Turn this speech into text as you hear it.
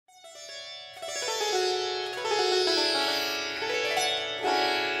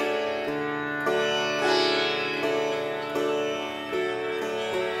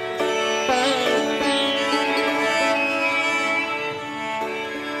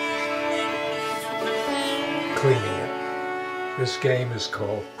cleaning it. This game is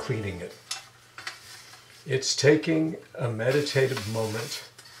called cleaning it. It's taking a meditative moment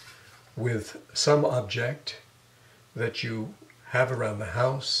with some object that you have around the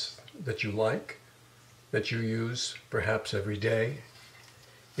house, that you like, that you use perhaps every day.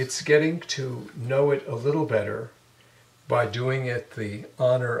 It's getting to know it a little better by doing it the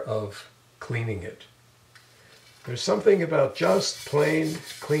honor of cleaning it. There's something about just plain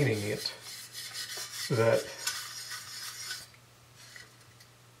cleaning it that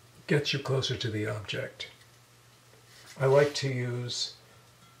gets you closer to the object. I like to use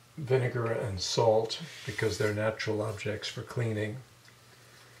vinegar and salt because they're natural objects for cleaning.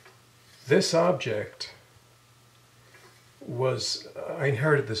 This object I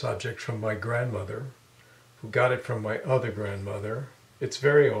inherited this object from my grandmother, who got it from my other grandmother. It's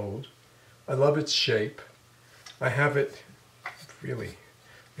very old. I love its shape. I have it, really,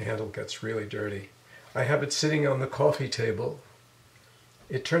 the handle gets really dirty. I have it sitting on the coffee table.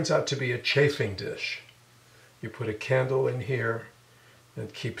 It turns out to be a chafing dish. You put a candle in here and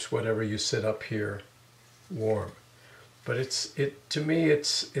it keeps whatever you sit up here warm. But to me,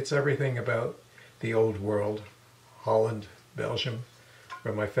 it's everything about the old world, Holland, Belgium,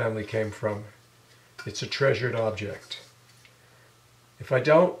 where my family came from. It's a treasured object. If I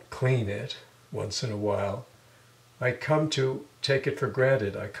don't clean it once in a while, I come to take it for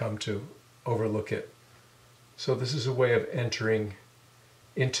granted. I come to overlook it. So this is a way of entering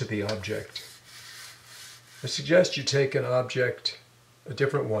into the object. I suggest you take an object, a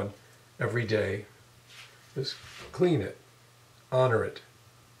different one, every day. Just clean it, honor it,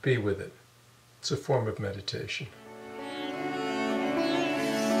 be with it. It's a form of meditation.